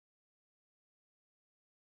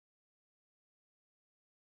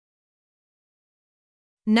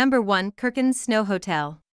Number 1. Kirkenes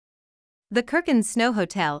Snowhotel. The Kirkenes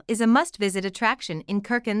Snowhotel is a must-visit attraction in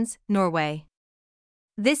Kirkenes, Norway.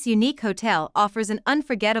 This unique hotel offers an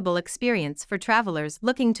unforgettable experience for travelers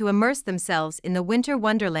looking to immerse themselves in the winter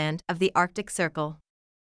wonderland of the Arctic Circle.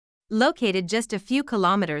 Located just a few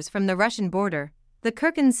kilometers from the Russian border, the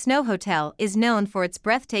Kirkenes Snowhotel is known for its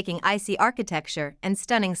breathtaking icy architecture and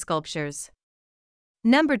stunning sculptures.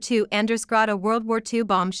 Number 2. Andersgrotta World War II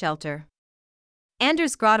Bomb Shelter.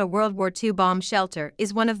 Andersgrotta World War II Bomb Shelter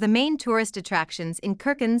is one of the main tourist attractions in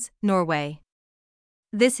Kirkenes, Norway.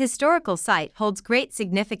 This historical site holds great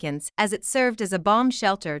significance as it served as a bomb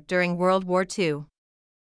shelter during World War II.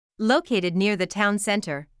 Located near the town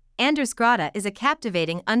center, Andersgrotta is a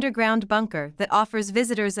captivating underground bunker that offers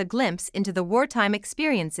visitors a glimpse into the wartime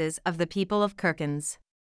experiences of the people of Kirkenes.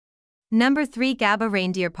 Number 3. Gabba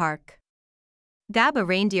Reindeer Park. Gabba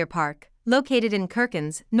Reindeer Park, located in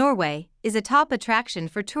Kirkenes, Norway, is a top attraction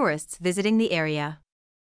for tourists visiting the area.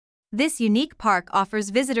 This unique park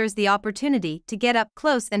offers visitors the opportunity to get up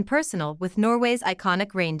close and personal with Norway's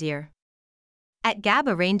iconic reindeer. At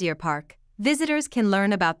Gabba Reindeer Park, visitors can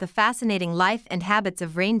learn about the fascinating life and habits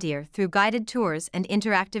of reindeer through guided tours and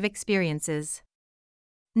interactive experiences.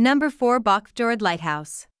 Number 4. Bokfjord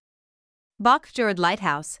Lighthouse. Bokfjord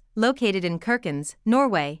Lighthouse, located in Kirkenes,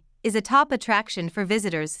 Norway, is a top attraction for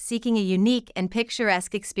visitors seeking a unique and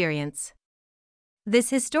picturesque experience.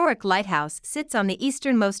 This historic lighthouse sits on the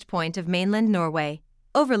easternmost point of mainland Norway,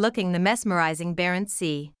 overlooking the mesmerizing Barents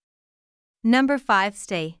Sea. Number 5.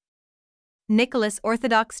 Stay. Nicholas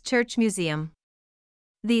Orthodox Church Museum.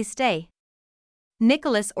 The Stay.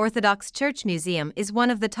 Nicholas Orthodox Church Museum is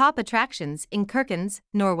one of the top attractions in Kirkenes,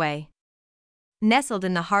 Norway. Nestled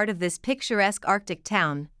in the heart of this picturesque Arctic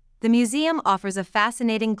town, the museum offers a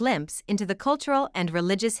fascinating glimpse into the cultural and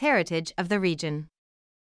religious heritage of the region.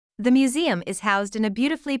 The museum is housed in a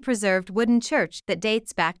beautifully preserved wooden church that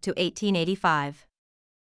dates back to 1885.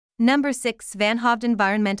 Number 6. Svanhovd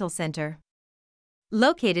Environmental Center.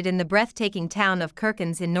 Located in the breathtaking town of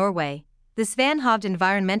Kirkenes in Norway, the Svanhovd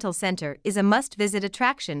Environmental Center is a must-visit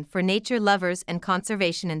attraction for nature lovers and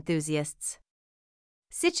conservation enthusiasts.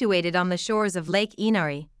 Situated on the shores of Lake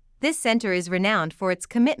Inari, this center is renowned for its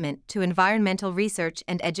commitment to environmental research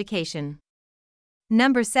and education.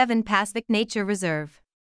 Number 7. Pasvik Nature Reserve.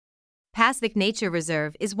 Pasvik Nature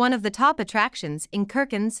Reserve is one of the top attractions in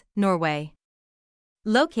Kirkenes, Norway.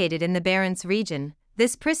 Located in the Barents region,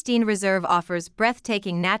 this pristine reserve offers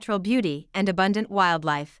breathtaking natural beauty and abundant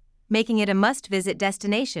wildlife, making it a must-visit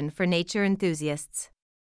destination for nature enthusiasts.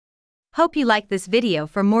 Hope you liked this video.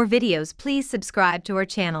 For more videos, please subscribe to our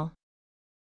channel.